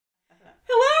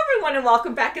everyone, and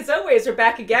welcome back as always. We're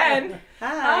back again.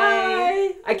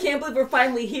 Hi. I can't believe we're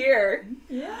finally here.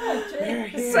 Yeah, we're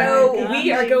here. So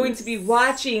we are going to be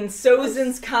watching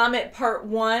Sozin's Comet Part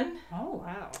 1. Oh,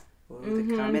 wow.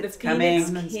 The Comet's the coming.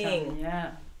 Phoenix King.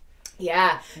 Yeah.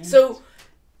 Yeah. So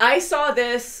I saw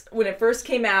this when it first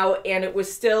came out, and it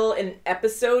was still in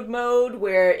episode mode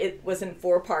where it was in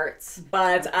 4 parts.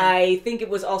 But I think it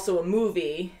was also a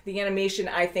movie. The animation,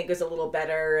 I think, is a little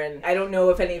better. And I don't know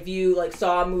if any of you like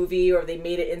saw a movie or they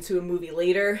made it into a movie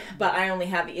later. But I only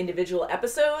have the individual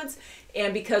episodes.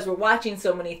 And because we're watching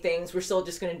so many things, we're still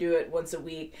just going to do it once a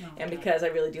week. And because I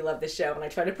really do love this show and I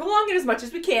try to prolong it as much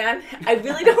as we can, I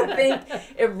really don't think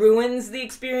it ruins the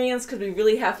experience because we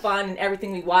really have fun and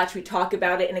everything we watch, we talk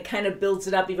about it, and it kind of builds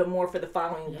it up even more for the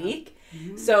following week.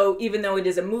 So even though it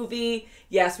is a movie,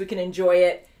 yes, we can enjoy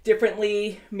it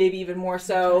differently, maybe even more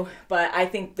so. But I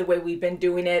think the way we've been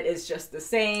doing it is just the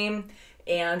same.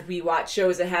 And we watch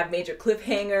shows that have major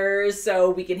cliffhangers,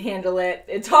 so we can handle it.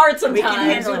 It's hard sometimes. We can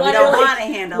handle it. We wanna, don't like, want to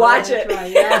handle watch it. it.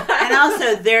 Right, yeah. And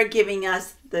also, they're giving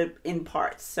us the in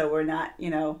parts, so we're not,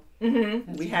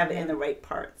 we have it in the right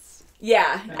parts.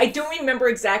 Yeah, I don't remember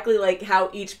exactly like how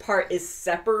each part is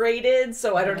separated,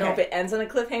 so I don't know if it ends on a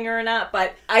cliffhanger or not,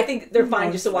 but I think they're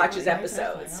fine just to watch as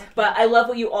episodes. Okay. But I love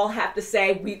what you all have to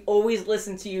say. We always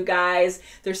listen to you guys.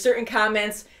 There's certain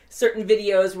comments, certain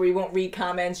videos where we won't read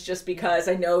comments just because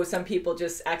I know some people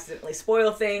just accidentally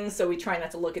spoil things, so we try not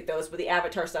to look at those. But the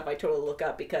Avatar stuff I totally look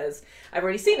up because I've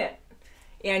already seen it.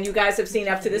 And you guys have seen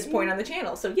up to this point on the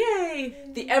channel, so yay!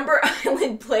 The Ember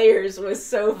Island Players was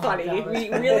so funny. that was We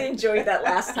funny. really enjoyed that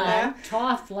last time.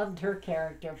 Toph loved her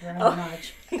character very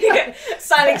much.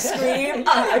 Sonic Scream.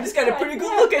 I just got a pretty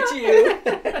good look at you.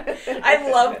 I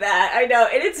love that. I know.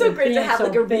 And it's so great to have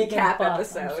like a recap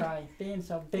episode. I'm sorry, being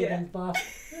so big and buff.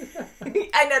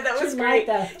 I know, that was She great. liked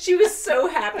that. She was so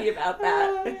happy about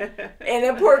that. And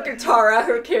then poor Katara,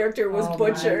 her character was Oh my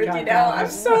butchered, God, you know. I'm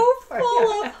God. so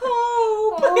full of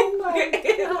hope. Oh my God.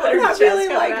 Her I chest really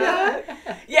coming like out.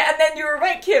 that. Yeah, and then you were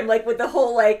right, Kim, like with the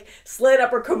whole like slit up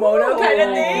her kimono kind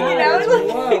of thing, you know. nice. Like,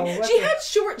 Whoa, she had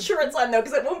short shorts on though,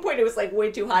 because at one point it was like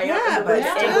way too high up, and the but way the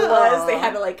angle still. was, they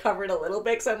had to like cover it a little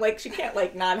bit. So I'm like, she can't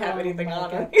like not have Oh anything my on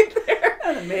her God. either.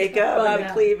 The makeup and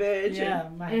the cleavage. Yeah,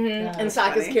 my God. And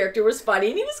Sokka's funny. character was funny,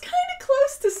 and he was kind of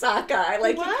close to Sokka.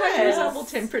 Like he kind of was. resembled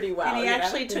him pretty well. And he you know?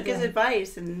 actually took his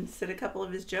advice and said a couple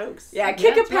of his jokes. Yeah,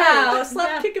 kick a That's pow, right. slap,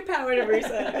 Yeah. kick a pow, whatever he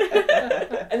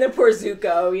said. And then poor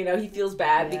Zuko, you know, he feels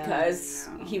bad Yeah, because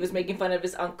I know. he was making fun of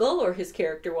his uncle, or his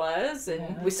character was,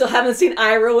 and we still haven't seen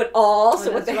Iroh at all.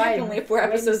 So what the heck? Only have 4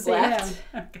 episodes left.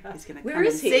 He's going to Where come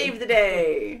is and he? save the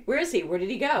day. Where is he? Where did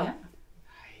he go? Yeah.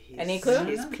 Any clue?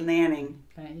 He's planning.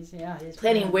 He's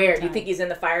Planning where? Do you think he's in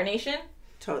the Fire Nation?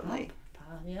 Totally.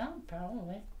 Yeah,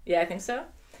 probably. Yeah, I think so.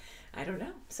 I don't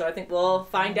know. So I think we'll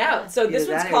find out. So this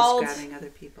Either one's that or he's called... grabbing other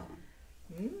people.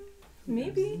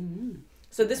 Maybe.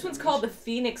 So this one's called the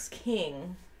Phoenix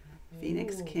King.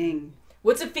 Phoenix King.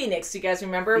 What's a phoenix? Do you guys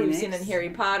remember? We've seen it in Phoenix? Harry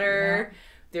Potter.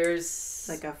 There's It's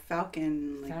like a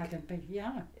falcon. Like, Falcon,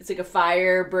 yeah. it's like a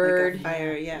fire bird. like a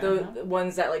fire, yeah. The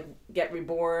ones that like get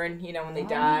reborn, you know, when they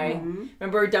die. Mhm.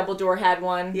 Remember Dumbledore had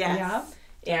one? Yes.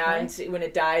 Yeah. And when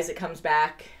it dies, it comes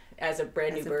back as a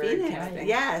brand As new a bird phoenix. kind of thing.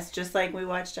 Yes, just like we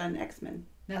watched on X-Men.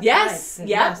 That's Yes. right.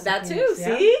 Yeah, Yes, that too. Phoenix,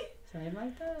 yeah. See? Same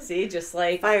like that. See, just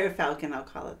like Fire Falcon, I'll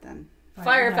call it then.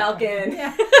 Fire Falcon.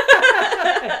 Yeah.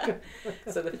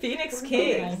 So the Phoenix Oh my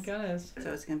King. goodness.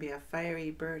 So it's going to be a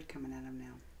fiery bird coming at him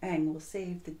now. Aang will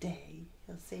save the day.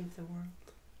 He'll save the world.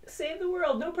 Save the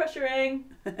world. No pressure, Aang.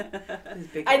 His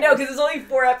big I know, eyes. because there's only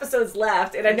 4 episodes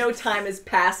left, and I know time is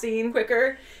passing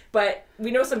quicker, but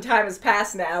we know some time has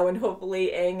passed now, and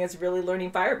hopefully Aang is really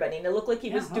learning firebending. It looked like he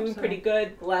Yeah, was hope doing so. pretty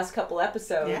good the last couple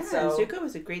episodes. Yeah, so. Zuko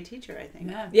was a great teacher, I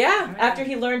think. Yeah, Right. after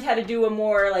he learned how to do a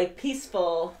more like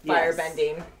peaceful Yes.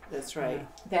 firebending, That's right.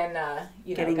 then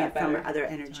you know, Getting got it from better. other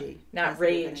energy. Not positive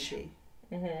rage. energy.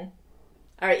 Mm-hmm.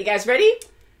 All right, you guys ready?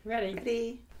 Ready?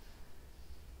 Ready?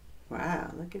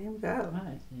 Wow, look at him go.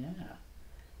 Nice, yeah.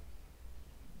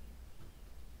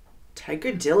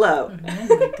 Tigerdillo.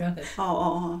 Oh my goodness.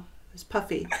 Oh, it was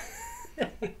puffy.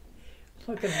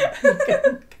 Look at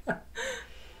him.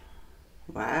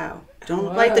 Wow.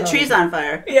 Don't light the Wow. trees on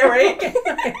fire. Yeah, right.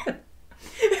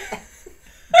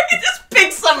 He just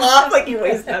picks them up like he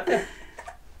weighs nothing.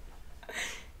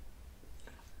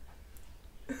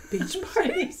 Beach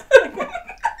parties.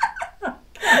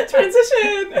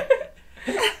 Transition.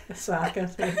 Sokka.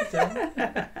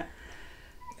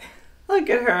 Look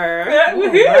at her. Yeah,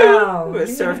 woohoo. Wow. With a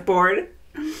surfboard.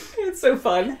 It's so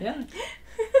fun. Yeah.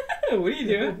 What are you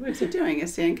doing? What's he doing? A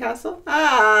sandcastle?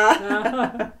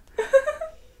 Ah.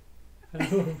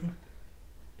 Oh,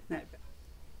 No.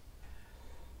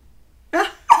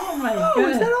 oh my Oh,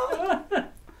 is God. that all?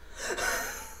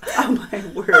 Oh my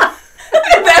word.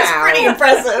 That's pretty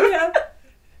impressive. Yeah.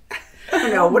 I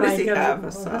don't know. What Oh does my he God. have? A Oh,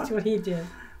 saw? that's what he did.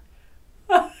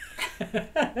 Job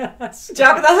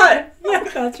of the Hutt. Yeah,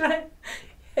 that's right.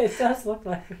 It does look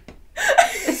like it.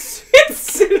 It's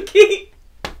Suki.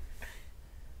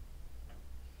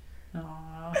 Aw.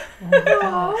 Oh my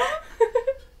God.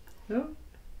 Oh. Who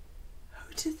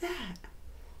did that?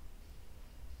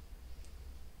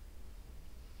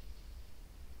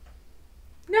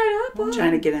 No, not I'm Bob.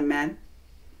 trying to get him mad.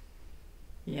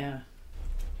 Yeah.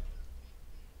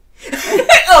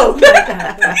 Oh,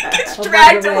 Gets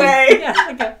dragged away. Yeah,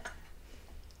 okay.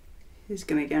 He's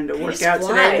gonna get him to He work just out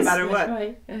today, no flies. matter That's what.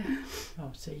 right.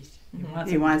 Oh, see, he wants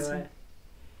He him wants to do him. it.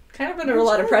 Kind of under a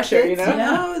lot of pressure, you know? Yeah.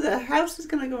 No, the house is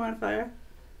gonna go on fire.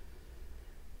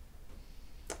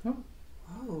 Oh.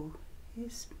 Oh,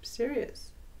 he's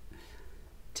serious.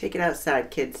 Take it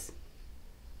outside, kids.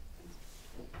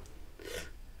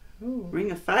 Ooh.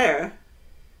 Ring of fire.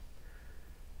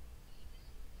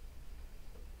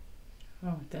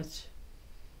 Oh, that's.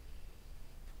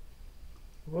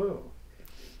 Whoa.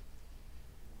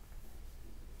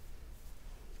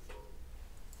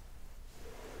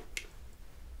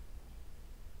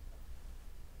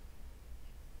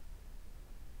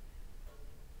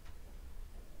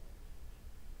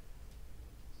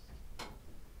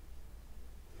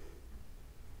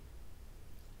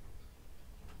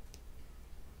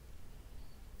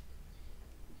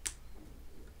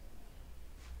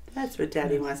 That's what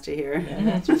Daddy wants to hear. Yeah,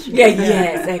 that's for sure. Yeah,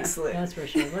 yes, excellent. That's for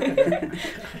sure. Look at that.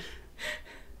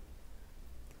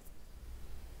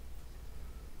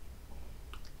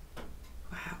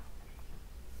 Wow.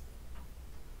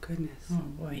 Goodness. Oh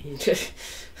boy, he's.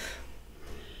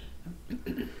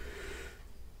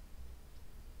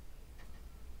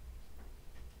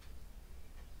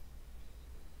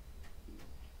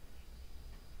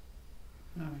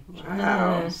 Oh,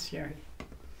 Wow. that's scary.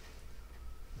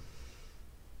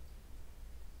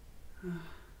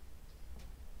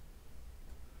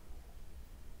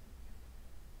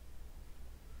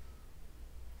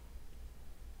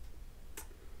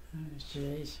 Oh,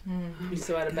 jeez. He's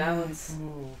so out of balance.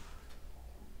 Oh.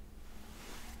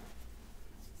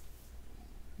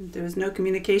 There was no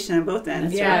communication on both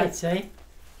ends. That's Yeah. right, see?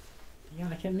 You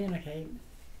gotta communicate.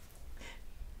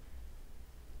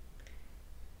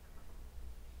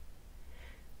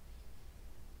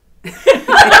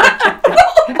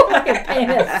 I can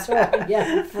paint it so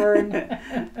yeah, Fern.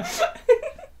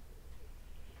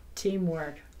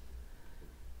 Teamwork.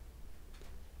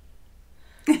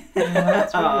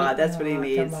 That's what he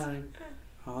needs. Come on.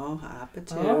 Oh, Appa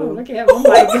too. Oh, look at oh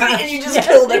my gosh. And you just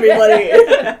killed everybody.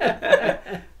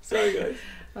 So good.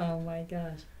 Oh my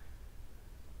gosh.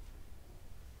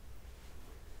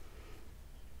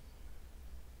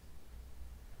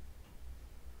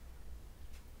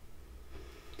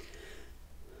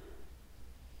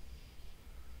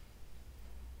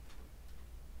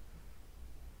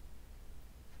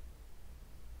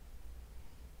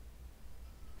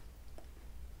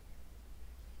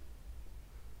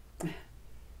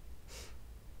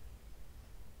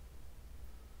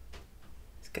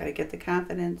 He's got to get the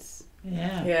confidence.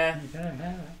 Yeah. Yeah. You better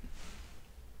have it.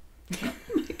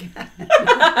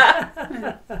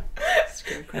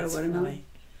 Scarecrow, That's watermelon. funny.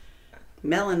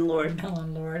 Melon Lord.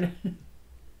 Melon Lord.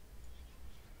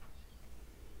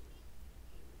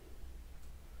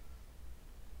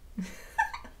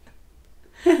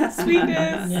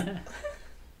 Sweetness. Yeah.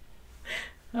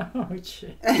 Oh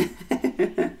shit.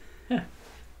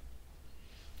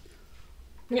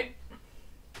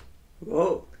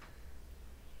 Whoa.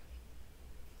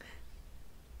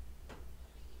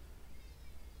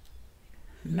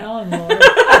 Melon Lord.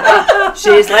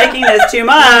 She's liking this too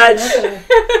much.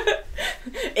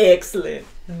 Excellent.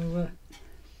 Oh,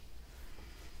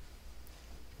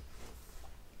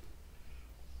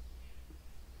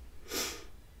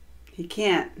 He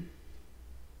can't.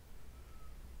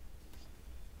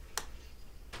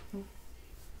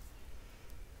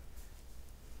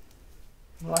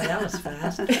 boy, that was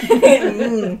fast.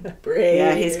 Brave.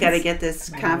 Yeah, he's got to get this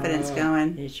confidence Oh,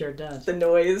 going. He sure does. the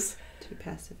noise. Too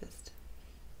pacifist.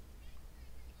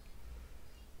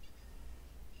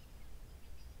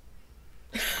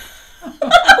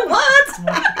 What?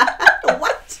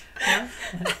 What?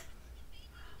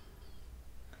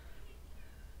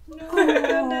 Oh my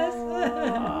goodness.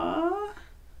 Aww.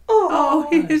 Oh. Oh,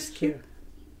 That's he's cute.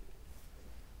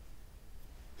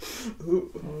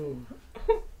 Ooh.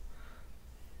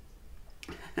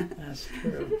 That's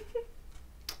true.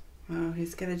 Oh,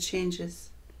 he's got to change his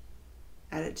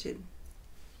attitude.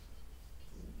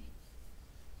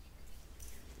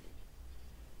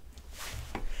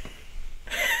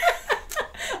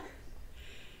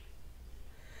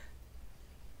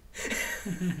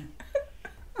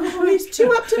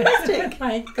 too optimistic.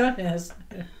 My goodness.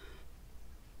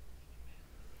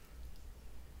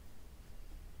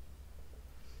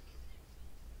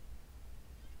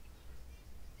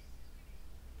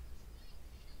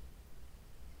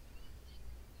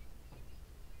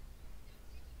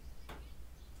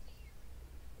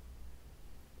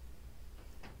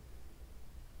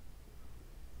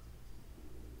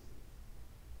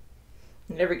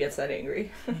 He never gets that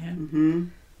angry. Yeah. Mm-hmm.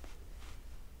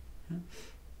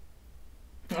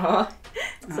 Aw,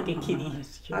 it's like a kitty.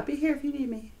 That's cute. I'll be here if you need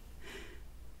me.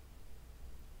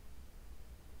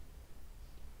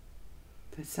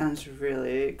 That sounds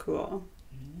really cool.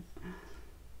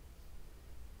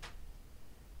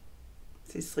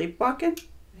 Is he sleepwalking?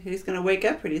 He's gonna wake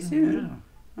up pretty soon.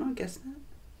 Oh, I guess not.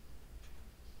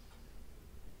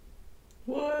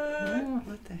 What? Oh,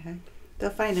 What the heck? They'll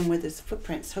find him with his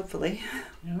footprints, hopefully.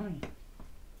 oh.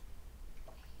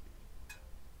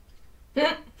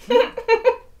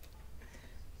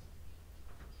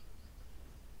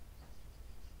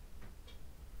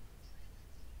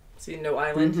 See, no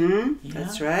island. Mm-hmm. Yeah.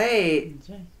 That's right. That's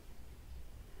right.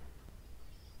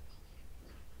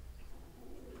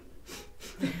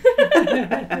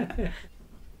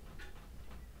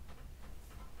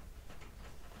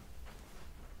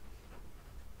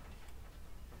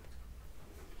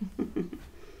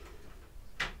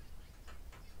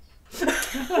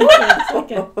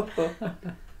 Okay.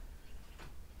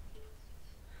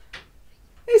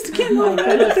 He's getting Oh all my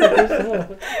red.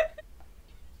 goodness.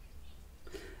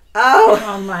 Oh,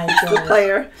 Oh my the goodness.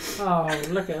 player. Oh,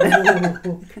 look at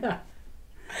ooh.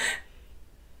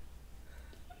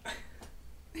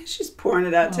 She's pouring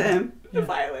it out to him. The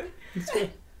violin.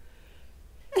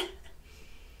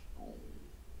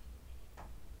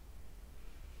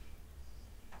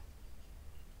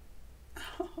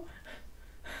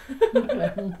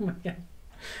 Oh my God.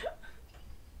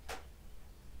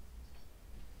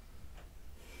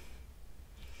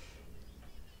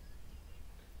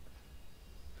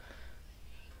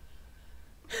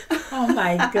 Oh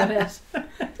my goodness.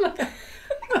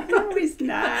 No, he's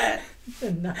not.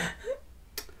 No.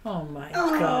 Oh my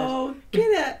gosh. Oh,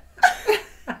 get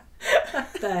it.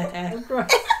 What the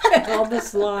heck? All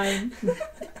this line.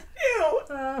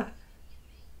 Ew.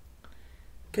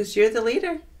 Because you're the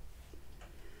leader.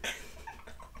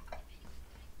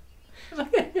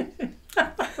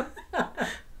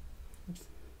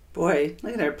 Boy,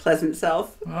 look at her pleasant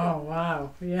self. Oh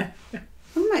wow. Yeah.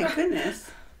 Oh my goodness.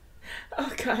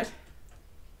 Oh, God.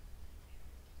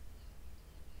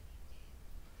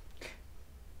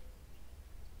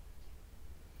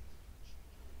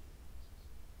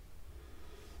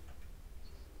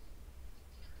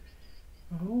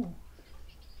 Oh.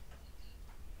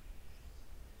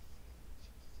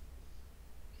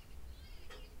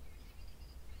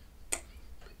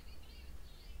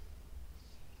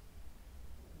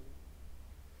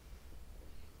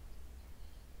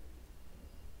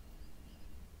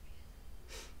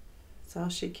 That's all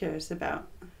she cares about.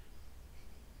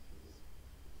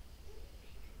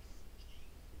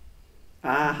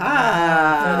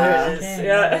 Aha! Oh, there it is. Okay,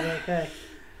 Yeah. okay.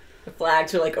 The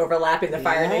flags are like overlapping the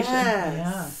Fire Nation.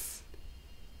 Yes.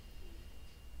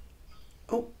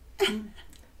 Oh.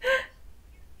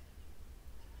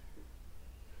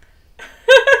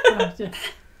 Oh, yeah.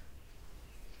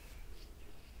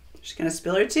 She's gonna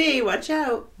spill her tea. Watch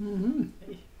out. Mm-hmm.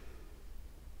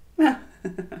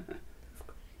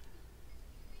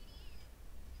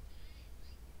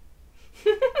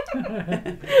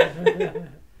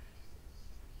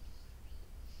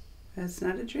 That's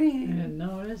not a dream.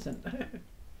 No, it isn't.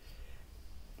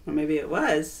 Or maybe it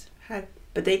was.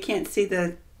 But they can't see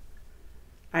the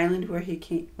island where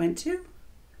he went to?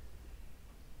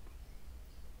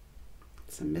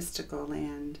 It's a mystical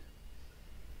land.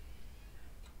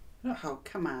 Oh,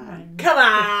 come on. Come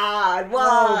on,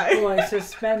 why? Oh boy,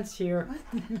 suspense here.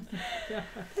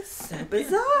 It's so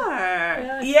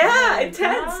bizarre. Yeah, my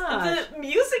intense. gosh. The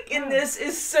music in this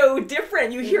is so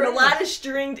different. You hear a lot of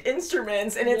stringed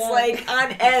instruments, and it's Yeah. like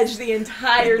on edge the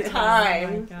entire Oh my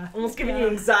time. God. Almost giving Yeah. you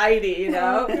anxiety, you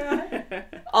know?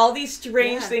 All these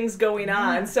strange Yeah. things going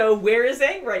on. Yeah. So where is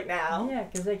Aang right now? Yeah,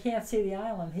 because they can't see the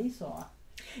island he saw.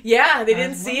 Yeah, they I didn't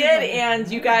was see it, wondering. and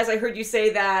you Yeah. guys, I heard you say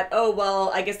that, oh,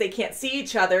 well, I guess they can't see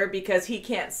each other because he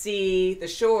can't see the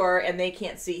shore and they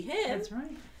can't see him. That's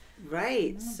right.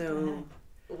 Right, so...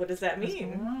 What does that What's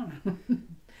mean? going on?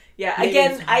 Yeah, Maybe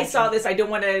again, it's I saw this. I don't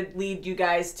want to lead you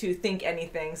guys to think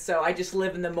anything, so I just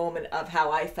live in the moment of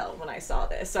how I felt when I saw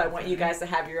this. So I want you guys to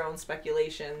have your own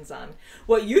speculations on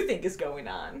what you think is going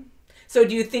on. So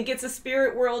do you think it's a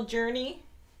spirit world journey?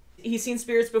 He's seen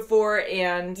spirits before,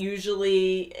 and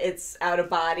usually it's out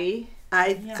of body.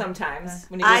 sometimes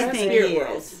when he goes I to the think spirit he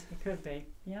world. is. It could be.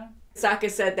 Yeah. Sokka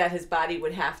said that his body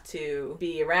would have to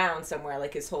be around somewhere,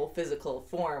 like his whole physical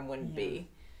form wouldn't be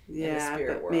in the Yeah,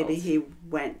 spirit but world. maybe he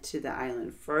went to the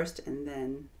island first and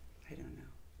then, I don't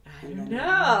know. I don't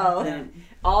know.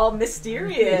 All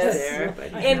mysterious. There,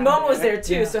 but And Momo's there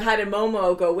too, so how did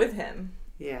Momo go with him?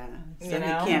 Yeah, so You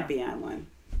know? he can't be on one.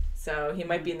 So he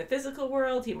might be in the physical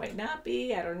world, he might not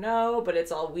be, I don't know, but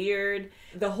it's all weird.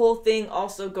 The whole thing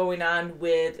also going on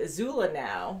with Azula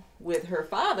now, with her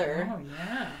father. Oh,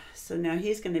 yeah. So now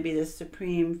he's going to be the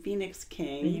Supreme Phoenix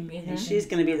King, Mhm. and she's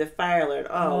going to be the Fire Lord.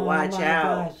 Oh, watch my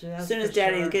out. gosh, yeah, As soon as for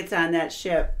Daddy sure. gets on that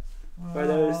ship, or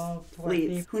those poor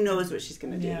fleets, people. who knows what she's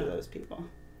going to do Yeah. to those people.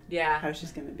 Yeah. How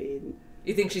she's going to be.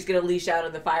 You think she's going to leash out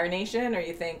on the Fire Nation, or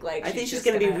you think like I think she's just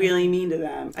going to be really mean to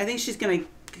them. I think she's going to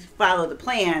follow the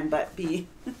plan, but be...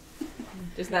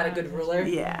 just not a good ruler?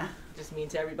 Yeah. Just mean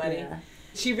to everybody? Yeah.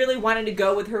 She really wanted to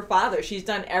go with her father. She's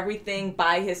done everything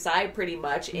by his side pretty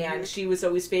much, and she was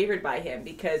always favored by him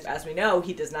because, as we know,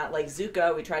 he does not like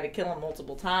Zuko. We tried to kill him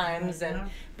multiple times and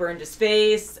burned his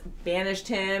face, banished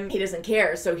him. He doesn't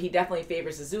care, so he definitely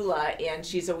favors Azula, and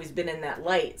she's always been in that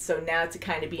light. So now to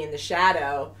kind of be in the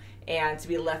shadow and to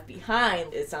be left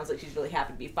behind, it sounds like she's really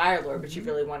happy to be Fire Lord, but she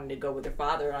really wanted to go with her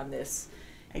father on this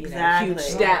huge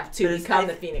step to become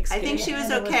the Phoenix King. I think she was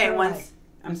And it was okay her once...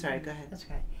 I'm sorry, go ahead. That's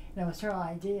okay. And it was her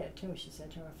idea, too, she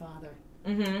said to her father.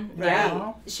 Mm-hmm. Right.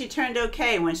 Yeah. She turned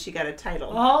okay when she got a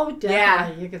title. Oh, definitely.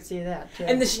 Yeah. You could see that, too.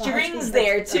 And the strings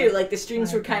there too, like the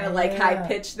strings were kind of like high Yeah.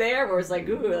 pitched there, where it's like,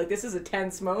 ooh, like this is a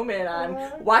tense moment on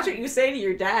watch what you say to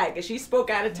your dad, because she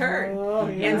spoke out of turn. Oh,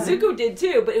 yeah. And Zuko did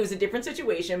too, but it was a different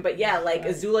situation. But yeah, like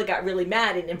Right. Azula got really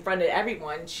mad, and in front of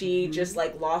everyone, she just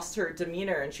like lost her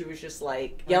demeanor, and she was just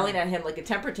like yelling at him like a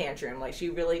temper tantrum. Like she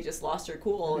really just lost her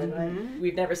cool, and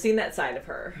we've never seen that side of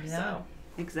her. Yeah. So.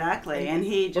 Exactly, and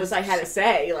he Just just... I had to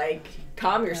say, like,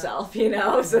 calm yourself, you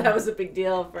know? So that was a big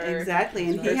deal for Exactly,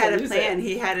 and for he her had to a lose plan. it.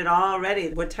 He had it all ready,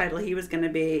 what title he was going to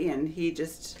be, and he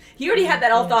just... He already had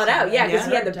that all thought out, yeah, because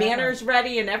he had the Yeah. banners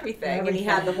ready and everything, and he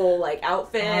had the whole, like,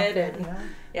 outfit, and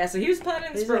yeah, so he was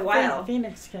planning this He's for a while.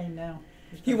 Phoenix King now.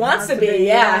 He wants to be,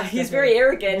 yeah. wants to He's be. very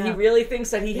arrogant. Yeah. He really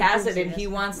thinks that he has thinks it, he and he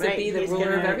has it. wants to be the he's ruler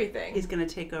of gonna- everything. He's going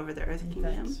to take over the Earth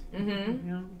Kingdom. Mm-hmm.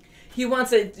 Yeah. He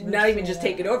wants to not even just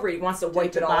take it over, he wants to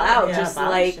wipe it all out, just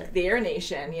abolish like it. the Air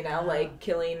Nation, you know, like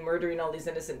killing, murdering all these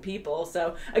innocent people.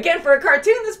 So, again, for a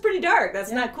cartoon, that's pretty dark.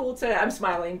 That's not cool to... I'm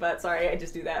smiling, but sorry, I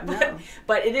just do that. No.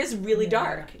 But it is really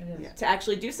dark It is. to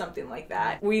actually do something like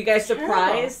that. Were you guys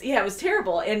surprised? Yeah, it was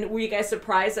terrible. And were you guys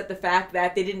surprised at the fact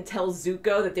that they didn't tell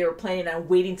Zuko that they were planning on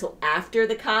waiting till after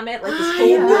the comet? Like this whole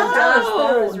Yeah. That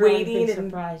was build-up, really waiting big and...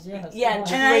 surprise, yes. Yeah,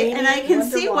 And I can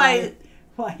Wonder see why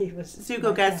he was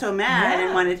Zuko got so mad Yeah.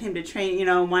 and wanted him to train,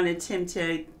 wanted him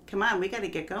to, come on, we got to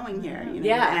get going here.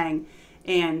 Yeah.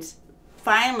 And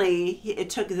finally, it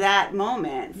took that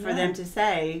moment for Yeah. them to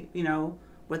say,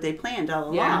 what they planned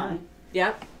all Yeah. along.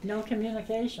 Yep. No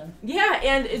communication. Yeah,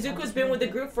 and Zuko's been with the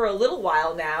group for a little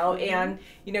while now, and,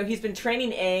 he's been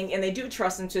training Aang, and they do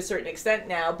trust him to a certain extent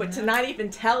now, but to not even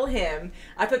tell him,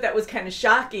 I thought that was kind of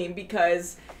shocking,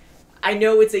 because I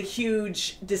know it's a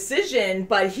huge decision,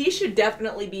 but he should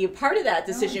definitely be a part of that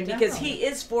decision, because he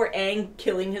is for Aang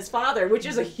killing his father, which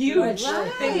is a huge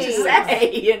thing to say,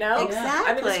 Exactly.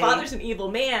 I mean, his father's an evil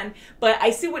man, but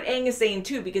I see what Aang is saying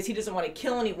too, because he doesn't want to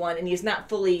kill anyone, and he's not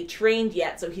fully trained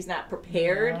yet, so he's not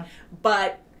prepared, Yeah.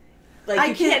 but, like,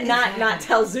 you can't not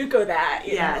tell Zuko that,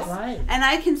 you Yes. know? Right. And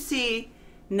I can see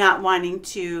not wanting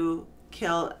to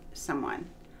kill someone.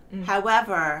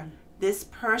 However, this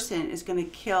person is going to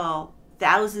kill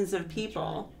thousands of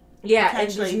people. Yeah, and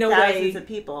Potentially there's no thousands way... of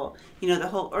people. The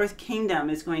whole Earth Kingdom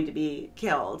is going to be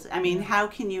killed. I mean, how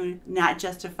can you not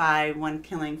justify one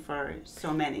killing for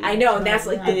so many? I know, and that's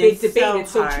like the It big is debate. so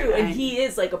It's so hard. true. And he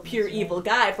is like a pure evil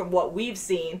guy from what we've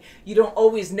seen. You don't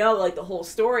always know like the whole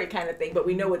story kind of thing, but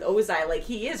we know with Ozai, like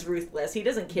he is ruthless. He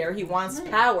doesn't care. He wants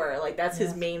power. Like that's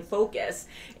his main focus.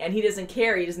 And he doesn't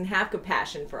care. He doesn't have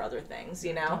compassion for other things,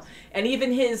 And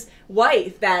even his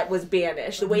wife that was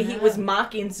banished, the way he was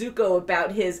mocking Zuko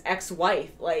about his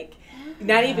ex-wife, like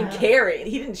not even caring.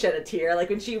 He didn't shed a tear. Like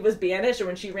when she was banished or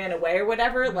when she ran away or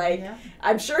whatever, like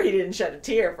I'm sure he didn't shed a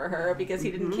tear for her because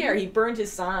he didn't care. He burned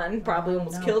his son, probably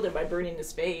almost killed him by burning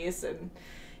his face. And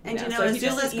so he's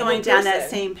just Azula's an evil going down that person.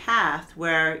 same path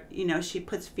where, she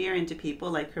puts fear into people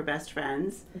like her best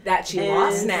friends. That she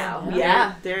lost now.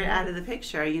 Yeah. They're out of the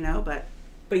picture, but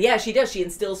But yeah, she does. She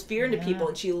instills fear into people,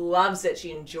 and she loves it.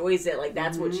 She enjoys it. Like,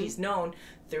 that's what she's known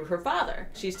through her father.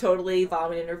 She's totally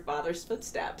following in her father's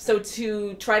footsteps. So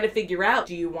to try to figure out,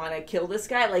 do you want to kill this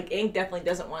guy? Like, Aang definitely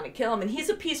doesn't want to kill him. And he's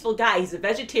a peaceful guy. He's a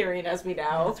vegetarian, as we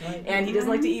know. Right. And he doesn't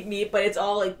like to eat meat, but it's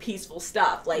all, like, peaceful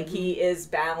stuff. Like, he is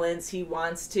balanced. He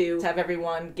wants to have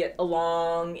everyone get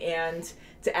along, and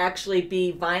to actually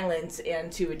be violent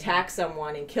and to attack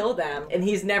someone and kill them. And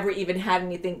he's never even had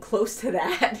anything close to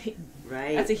that.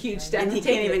 Right. That's a huge step. And he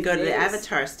can't even go to the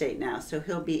Avatar state now, so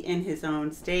he'll be in his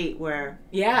own state where,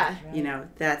 you know,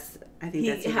 that's, I think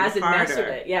that's even harder. He hasn't mastered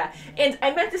it, And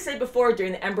I meant to say before,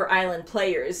 during the Ember Island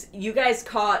players, you guys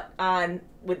caught on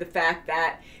with the fact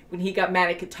that when he got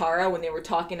mad at Katara when they were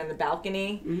talking on the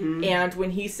balcony, and when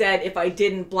he said, if I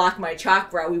didn't block my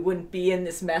chakra, we wouldn't be in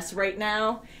this mess right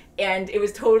now. And it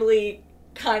was totally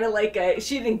kind of like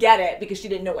she didn't get it because she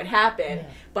didn't know what happened,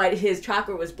 but his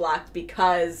chakra was blocked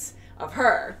because of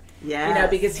her. Yeah. You know,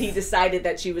 because he decided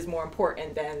that she was more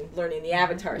important than learning the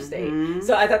Avatar state.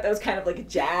 So I thought that was kind of like a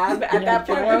jab at that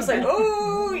point where I was like,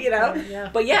 oh, you know.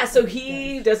 But yeah, so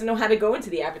he doesn't know how to go into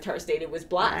the Avatar state. It was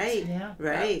blocked.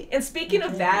 Right. And speaking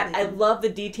of that, I love the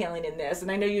detailing in this.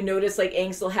 And I know you noticed, like,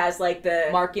 Aang still has, like, the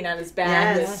marking on his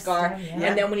back, the scar.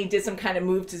 And then when he did some kind of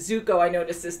move to Zuko, I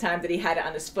noticed this time that he had it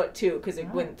on his foot, too, because it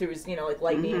went through his, you know, like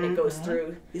lightning and it goes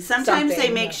through Sometimes they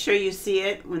make sure you see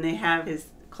it when they have his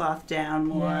cloth down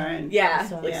more. And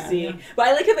see. But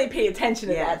I like how they pay attention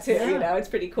to that too. You know, it's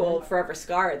pretty cool. Forever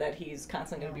scar that he's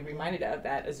constantly going to be reminded of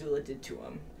that Azula did to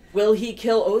him. Will he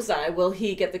kill Ozai? Will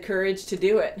he get the courage to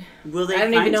do it? Will they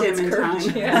find him in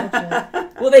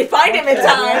time? Will they find him in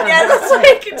time? Yeah, that's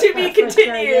like to be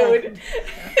continued.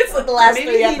 It's like the last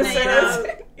 3 episodes.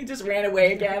 He just ran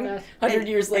away again 100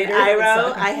 years later.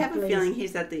 Iroh, I have a feeling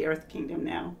he's at the Earth Kingdom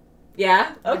now.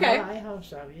 Yeah? Okay. I hope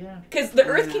so, Because the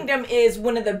Earth Kingdom is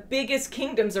one of the biggest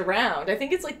kingdoms around. I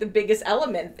think it's like the biggest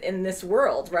element in this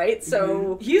world, right?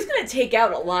 So he's going to take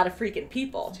out a lot of freaking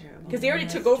people. Because they already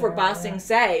took over Ba Sing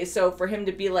Se, so for him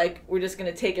to be like, we're just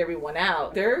going to take everyone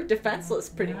out, they're defenseless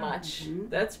pretty much.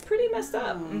 That's pretty messed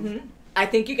up. I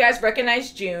think you guys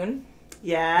recognize June.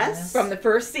 Yes. From the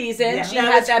first season. Yeah. She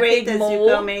had that big mole.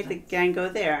 Zuko made the gang go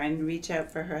there and reach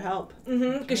out for her help.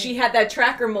 Because she had that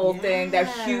tracker mole thing, that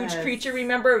huge creature,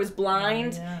 remember? It was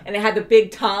blind, and it had the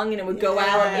big tongue, and it would go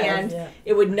out, and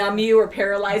it would numb you or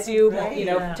paralyze you, you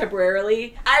know,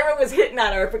 temporarily. Iroh was hitting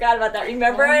on her. I forgot about that,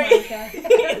 remember?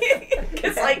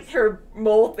 Because, like, her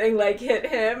mole thing, like, hit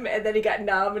him, and then he got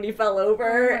numb, and he fell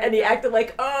over, and he acted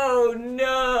like, oh,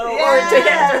 no.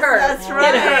 Yes, or to her. That's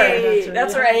right. Hit her.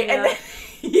 That's right. And then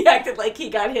he acted like he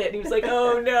got hit, and he was like,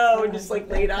 oh no, and just like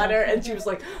laid on her, and she was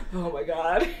like, oh my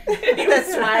god. And he was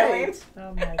smiling.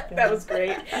 Oh my god. That was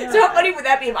great. So how funny would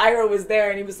that be if Iroh was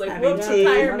there and he was like, whoops,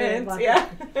 retirement.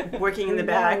 Working in the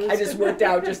back. I just worked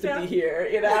out just to be here,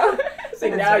 you know? So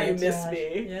now you miss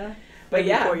me. Yeah. But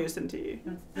pour you some tea.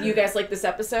 You guys like this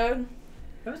episode?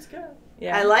 It was good.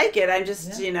 Yeah. I like it. I'm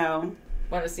just, you know,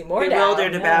 want to see more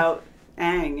bewildered about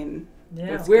Aang and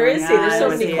where is he? There's so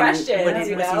many questions. Was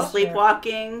he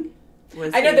sleepwalking?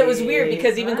 I know that was weird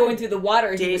because even going through the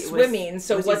water, he was swimming.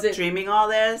 So was it dreaming all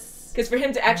this? Because for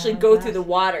him to actually go through the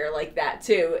water like that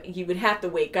too, he would have to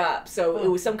wake up. So it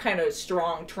was some kind of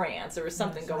strong trance. There was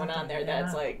something going on there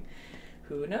that's like,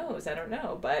 who knows? I don't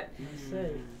know. But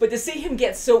to see him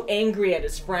get so angry at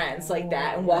his friends like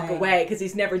that and walk away because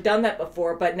he's never done that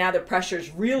before. But now the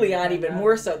pressure's really on even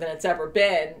more so than it's ever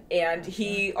been, and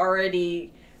he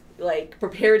already like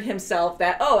prepared himself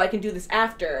that, oh, I can do this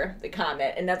after the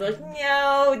comet, and now they're like,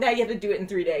 no, now you have to do it in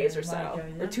 3 days or so,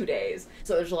 or 2 days.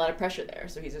 So there's a lot of pressure there.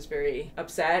 So he's just very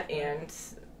upset, and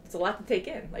it's a lot to take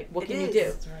in. Like, what can you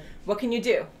do? What can you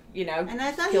do? You know? And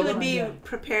I thought he would be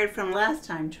prepared from last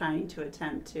time trying to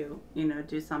attempt to, you know,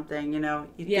 do something, you know.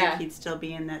 You'd think he'd still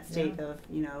be in that state of,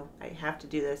 you know, I have to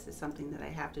do this. It's something that I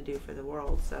have to do for the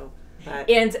world, so. But.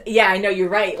 And yeah, I know you're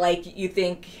right. Like, you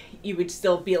think you would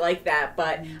still be like that,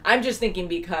 but I'm just thinking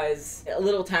because a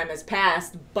little time has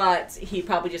passed, but he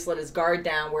probably just let his guard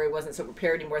down where he wasn't so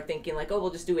prepared anymore, thinking like, oh, we'll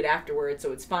just do it afterwards,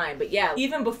 so it's fine. But yeah,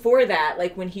 even before that,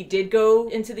 like when he did go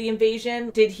into the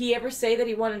invasion, did he ever say that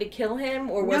he wanted to kill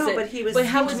him, or was it? But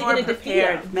how was he going to defeat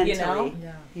him? Mentally. You know?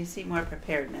 He seemed more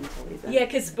prepared mentally. Yeah,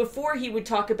 because before he would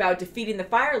talk about defeating the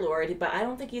Fire Lord, but I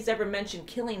don't think he's ever mentioned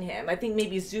killing him. I think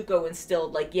maybe Zuko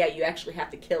instilled like, yeah, you actually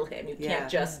have to kill him. You can't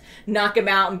just knock him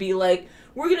out and be like,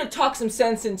 we're going to talk some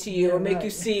sense into you and make you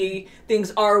see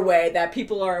things our way, that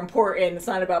people are important. It's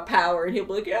not about power. And he'll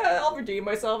be like, yeah, I'll redeem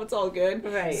myself. It's all good.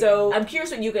 Right. So I'm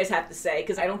curious what you guys have to say,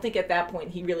 because I don't think at that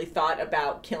point he really thought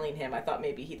about killing him. I thought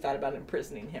maybe he thought about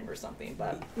imprisoning him or something.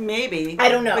 But maybe. I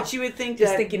don't know. But you would think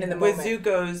just that thinking in the with moment.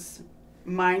 Zuko's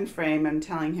mind frame and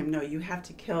telling him, no, you have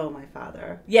to kill my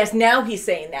father. Yes, now he's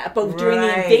saying that. But during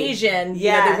the invasion, you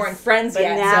know, they weren't friends but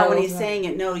yet. But now so when he's saying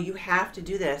it, no, you have to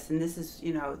do this. And this is,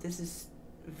 you know, this is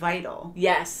vital.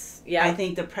 Yes. Yeah. I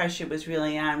think the pressure was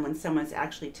really on when someone's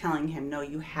actually telling him, no,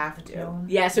 you have to.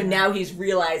 Yeah, so now he's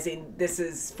realizing this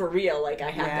is for real. Like, I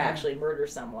have to actually murder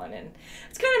someone. And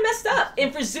it's kind of messed up.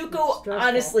 And for Zuko,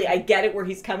 honestly, I get it where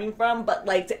he's coming from. But,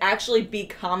 like, to actually be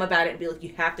calm about it and be like,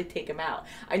 you have to take him out.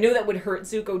 I know that would hurt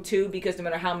Zuko, too, because no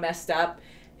matter how messed up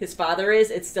his father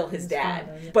is, it's still his dad.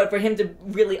 Father, But for him to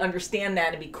really understand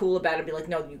that and be cool about it and be like,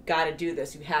 no, you got to do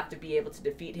this. You have to be able to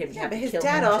defeat him. You have but to his kill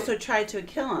dad him also too. tried to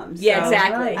kill him. So, Yeah,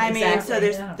 exactly. I mean,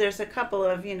 exactly. so there's a couple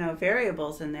of, you know,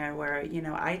 variables in there where, you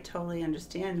know, I totally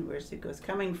understand where Zuko's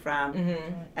coming from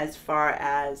as far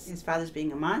as his father's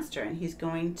being a monster and he's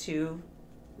going to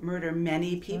murder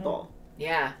many people.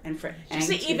 Yeah. And for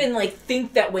just to even like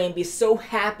think that way and be so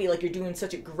happy, like you're doing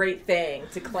such a great thing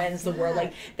to cleanse the world,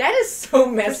 like that is so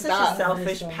messed up. A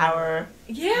selfish power.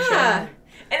 Yeah.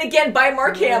 And again, by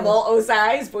Mark Hamill,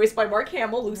 Ozai is voiced by Mark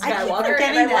Hamill, Luke Skywalker,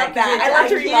 and I love that. I love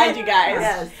to remind you guys.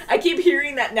 Yes. I keep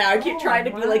hearing that now. I keep trying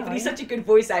to be like, but he's such a good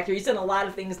voice actor. He's done a lot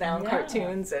of things now in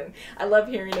cartoons, and I love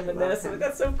hearing him in this. I mean,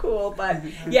 that's so cool. But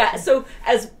yeah, so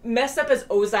as messed up as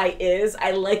Ozai is,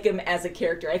 I like him as a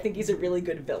character. I think he's a really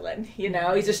good villain. You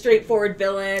know, he's a straightforward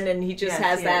villain, and he just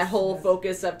has that whole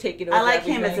focus of taking over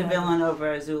everything. Him as a villain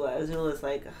over Azula. Azula's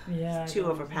like, it's too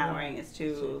overpowering. It's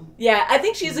too... Yeah, I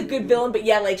think she's a good villain, but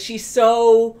yeah, like she's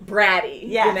so bratty,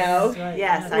 you know? Right.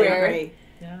 Yes, I agree.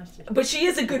 But she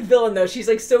is a good villain, though. She's,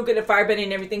 like, so good at firebending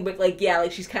and everything, but, like, yeah,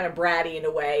 like, she's kind of bratty in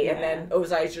a way, and then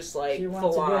Ozai's just, like,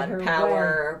 full-on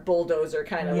power, bulldozer,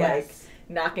 kind of, like,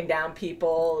 knocking down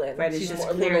people, and she's just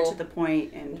more clear to the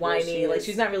point and whiny. Like,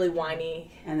 she's not really whiny.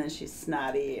 And then she's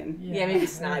snotty. And maybe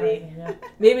snotty.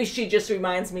 Maybe she just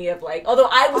reminds me of, like, although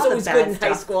I was always good in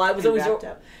high school. I was always...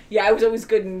 Yeah, I was always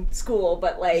good in school,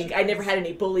 but, like, I never had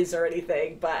any bullies or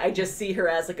anything, but I just see her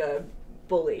as, like, a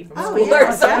bully from school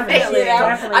or something, you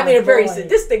know? I mean, a very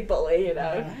sadistic bully, you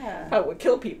know? Probably would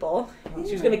kill people.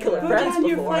 She was going to kill her friends before. Go down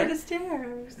your flight of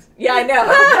stairs. Yeah, I know.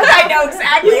 I know,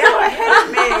 exactly. Go ahead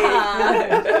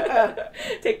of me.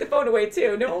 Take the phone away,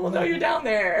 too. No one will know you're down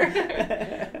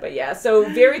there. But, yeah, so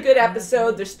very good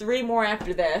episode. There's 3 more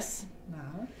after this.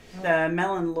 The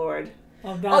Melon Lord.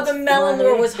 Oh, the Melon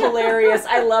Lord was hilarious.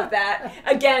 I love that.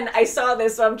 Again, I saw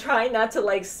this, so I'm trying not to,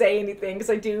 like, say anything, because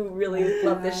I do really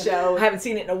love this show. I haven't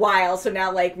seen it in a while, so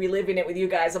now, like, reliving it with you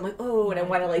guys, I'm like, oh, and I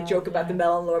want to, like, joke about the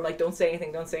Melon Lord. I'm like, don't say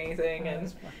anything, don't say anything.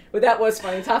 And but that was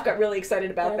funny. Toph got really excited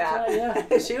about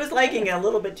that. She was liking it a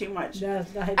little bit too much.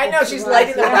 I know, she's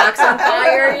lighting the rocks on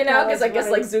fire, you know, because I guess,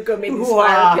 like, Zuko made these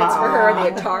fire pits for her,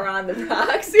 and the Atara on the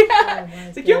rocks. Yeah.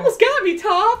 It's like, you almost got me,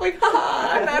 Toph. Like,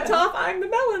 haha, I'm not Toph, I'm the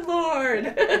Melon Lord.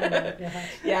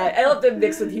 Yeah, I love them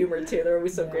mixed with humor too. They're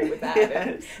always so great with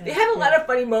that. They had a lot of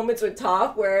funny moments with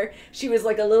Toph where she was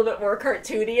like a little bit more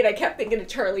cartoony, and I kept thinking of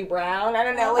Charlie Brown. I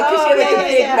don't know, like because she had like a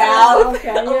big mouth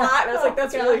a lot. And I was like,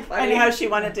 that's really funny. And how she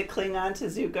wanted to cling on to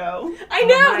Zuko. I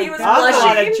know, he was blushing.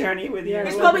 On a journey with you.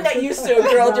 He's probably not used to a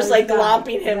girl just like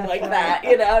glomping him like that,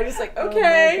 you know. Just like,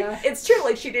 okay, it's true.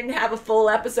 Like she didn't have a full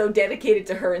episode dedicated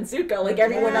to her and Zuko, like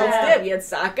everyone else did. We had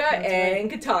Sokka and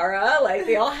Katara, like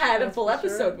they all had a full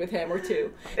episode with him or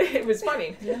 2. It was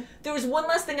funny. There was one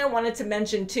last thing I wanted to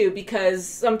mention too, because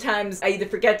sometimes I either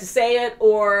forget to say it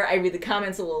or I read the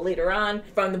comments a little later on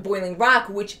from the Boiling Rock,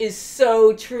 which is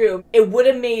so true. It would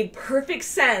have made perfect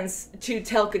sense to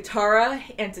tell Katara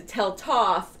and to tell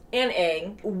Toph and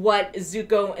Aang what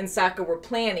Zuko and Sokka were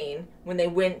planning when they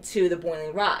went to the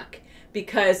Boiling Rock.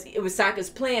 Because it was Sokka's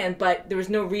plan, but there was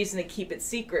no reason to keep it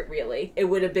secret, really. It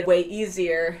would have been way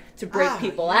easier to break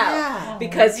people out.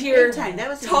 Because here,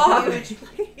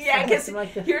 Toph... Yeah, because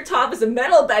here Toph is a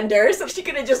metal bender, so she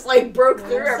could have just, like, broke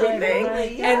through everything.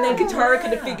 And then Katara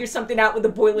could have figured something out with the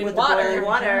boiling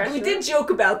water. We did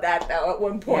joke about that, though, at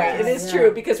one point. It is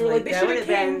true, because we're like, they should have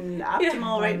been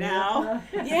optimal right now.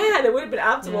 Yeah, that would have been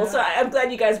optimal. So I'm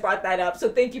glad you guys brought that up. So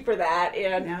thank you for that.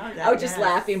 And I was just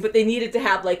laughing. But they needed to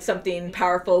have, like, something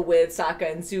powerful with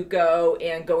Sokka and Zuko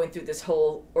and going through this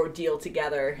whole ordeal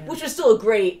together, which was still a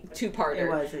great 2-parter. It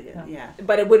was, yeah.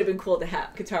 But it would have been cool to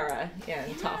have Katara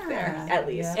and Toph there, at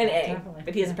least. And Aang.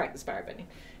 But he hasn't practiced firebending.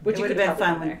 Which would have been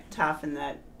fun with Toph in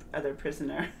that other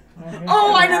prisoner.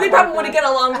 Oh, I know they probably would have get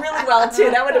along really well too.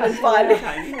 That would have been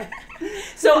fun.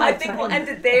 So I think we'll end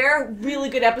it there. Really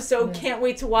good episode. Can't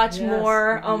wait to watch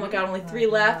more. Oh my God, only 3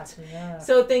 left.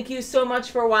 So thank you so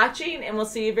much for watching, and we'll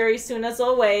see you very soon as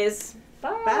always.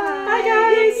 Bye. Bye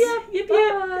guys. Yep, yep, yep.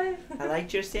 Bye. I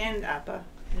liked your stand-up.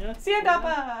 Stand up.